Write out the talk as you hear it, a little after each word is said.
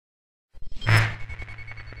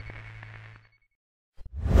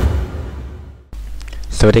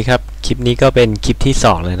สวัสดีครับคลิปนี้ก็เป็นคลิปที่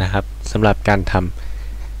2เลยนะครับสำหรับการท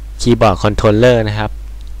ำคีย์บอร์ดคอนโทรลเลอร์นะครับ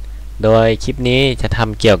โดยคลิปนี้จะท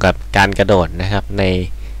ำเกี่ยวกับการกระโดดนะครับใน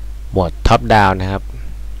โหมดท็อปดาวน์นะครับ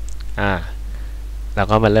เรา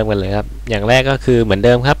ก็มาเริ่มกันเลยครับอย่างแรกก็คือเหมือนเ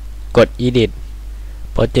ดิมครับกด Edit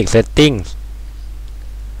Project Settings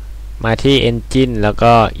มาที่ Engine แล้ว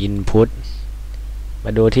ก็ Input ม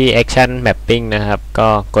าดูที่ Action Mapping นะครับก็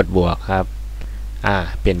กดบวกครับ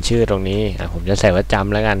เปลี่ยนชื่อตรงนี้ผมจะใส่ว่าจ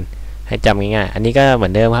ำแล้วกันให้จำง่ายๆอันนี้ก็เหมื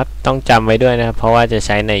อนเดิมครับต้องจำไว้ด้วยนะครับเพราะว่าจะใ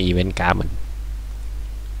ช้ในอีเวนต์การ์ด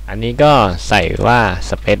อันนี้ก็ใส่ว่า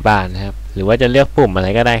Space Bar นะครับหรือว่าจะเลือกปุ่มอะไร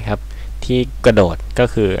ก็ได้ครับที่กระโดดก็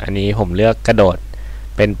คืออันนี้ผมเลือกกระโดด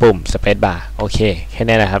เป็นปุ่ม Space Bar โอเคแค่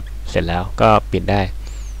นี้แหละครับเสร็จแล้วก็ปิดได้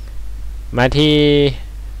มาที่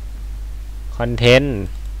Content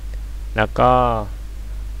แล้วก็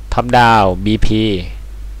Top Down BP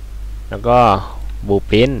แล้วก็บู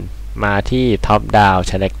ปินมาที่ Top Down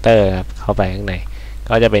Selector ครับเข้าไปข้างใน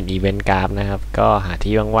ก็จะเป็นอีเวนต์กราฟนะครับก็หา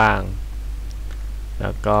ที่ว่างๆแล้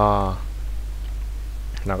วก็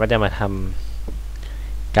เราก็จะมาท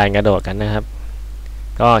ำการกระโดดกันนะครับ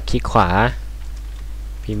ก็คลิกขวา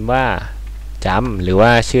พิมพ์ว่าจัมป์หรือว่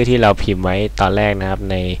าชื่อที่เราพิมพ์ไว้ตอนแรกนะครับ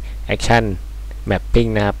ใน Action Mapping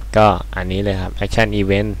นะครับก็อันนี้เลยครับ Action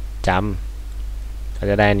Event Jump ก็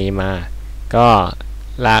จะได้อันนี้มาก็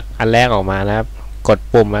ลากอันแรกออกมานะครับกด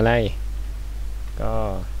ปุ่มอะไรก็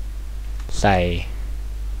ใส่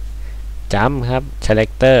จัมป์ครับ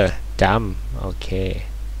selector จัมป์โอเค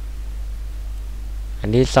อัน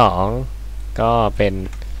ที่2ก็เป็น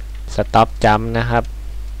stop jump นะครับ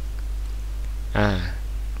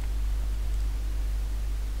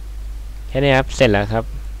แค่นี้ครับเสร็จแล้วครับ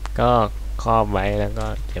ก็ครอบไว้แล้วก็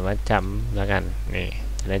เขียนว่าจัมป์แล้วกันนี่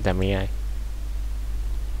จะได้จำง่าย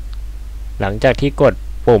หลังจากที่กด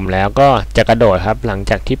ปุ่มแล้วก็จะกระโดดครับหลัง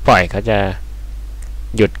จากที่ปล่อยเขาจะ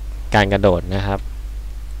หยุดการกระโดดนะครับ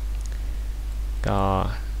ก็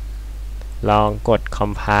ลองกด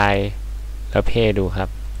compile แล้วเพย์ดูครับ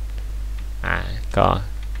ก็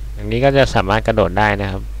อย่างนี้ก็จะสามารถกระโดดได้นะ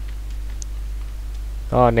ครับ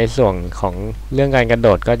ก็ในส่วนของเรื่องการกระโด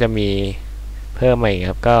ดก็จะมีเพิ่มมาอีก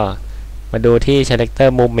ครับก็มาดูที่ selector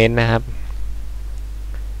movement นะครับ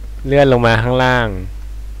เลื่อนลงมาข้างล่าง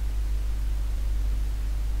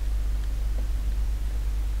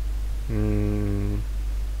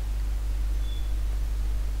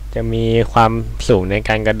จะมีความสูงในก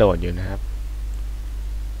ารกระโดดอยู่นะครับ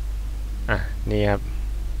นี่ครับ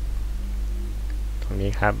ตรง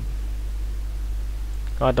นี้ครับ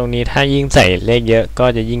ก็ตรงนี้ถ้ายิ่งใส่เลขเยอะก็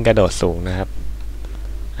จะยิ่งกระโดดสูงนะครับ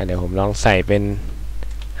เดี๋ยวผมลองใส่เป็น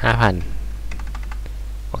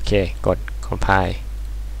 5,000 โอเคกด compile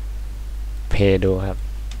play ดูครับ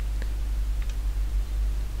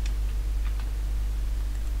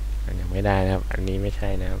ยังไม่ได้นะครับอันนี้ไม่ใ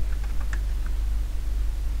ช่นะครับ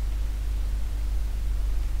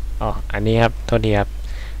อันนี้ครับโทษทีครับ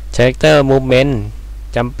character movement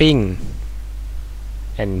jumping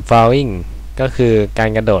and falling ก็คือการ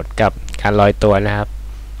กระโดดกับการลอยตัวนะครับ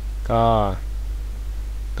ก็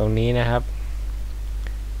ตรงนี้นะครับ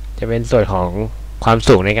จะเป็นส่วนของความ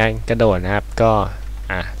สูงในการกระโดดนะครับก็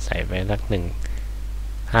ใส่ไปสัก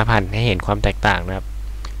5,000 ให้เห็นความแตกต่างนะครับ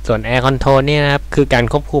ส่วน air control นี่นะครับคือการ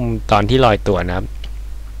ควบคุมตอนที่ลอยตัวนะครับ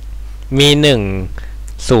มี0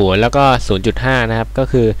แล้วก็ 0.5 นะครับก็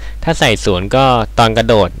คือถ้าใส่0ก็ตอนกระ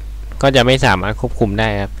โดดก็จะไม่สามารถควบคุมได้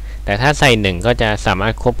ครับแต่ถ้าใส่1ก็จะสามาร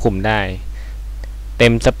ถควบคุมได้เต็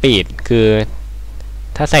มสปีดคือ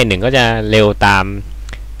ถ้าใส่1ก็จะเร็วตาม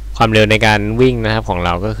ความเร็วในการวิ่งนะครับของเร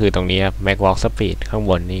าก็คือตรงนี้ครับ max walk speed ข้าง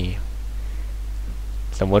บนนี่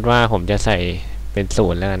สมมติว่าผมจะใส่เป็น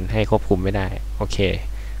0แล้วกันให้ควบคุมไม่ได้โอเค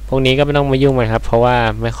พวกนี้ก็ไม่ต้องมายุ่งนะครับเพราะว่า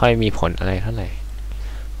ไม่ค่อยมีผลอะไรเท่าไหร่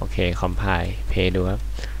โอเค compile play ดูครับ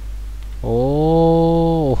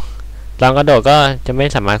ตอนกระโดดก็จะไม่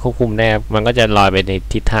สามารถควบคุมได้ครับมันก็จะลอยไปใน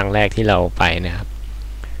ทิศทางแรกที่เราไปนะครับ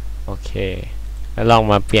โอเคแล้วลอง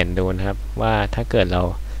มาเปลี่ยนดูนะครับว่าถ้าเกิดเรา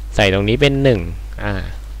ใส่ตรงนี้เป็น1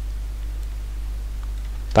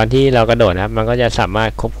ตอนที่เรากระโดดนะครับมันก็จะสามารถ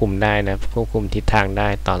ควบคุมได้นะควบคุมทิศทางได้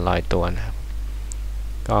ตอนลอยตัวนะครับ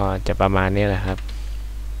ก็จะประมาณนี้แหละครับ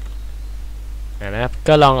นะครับ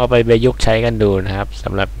ก็ลองเอาไปประยุกต์ใช้กันดูนะครับส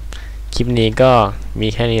ำหรับคลิปนี้ก็มี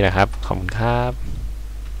แค่นี้แหละครับขอบคุณครับ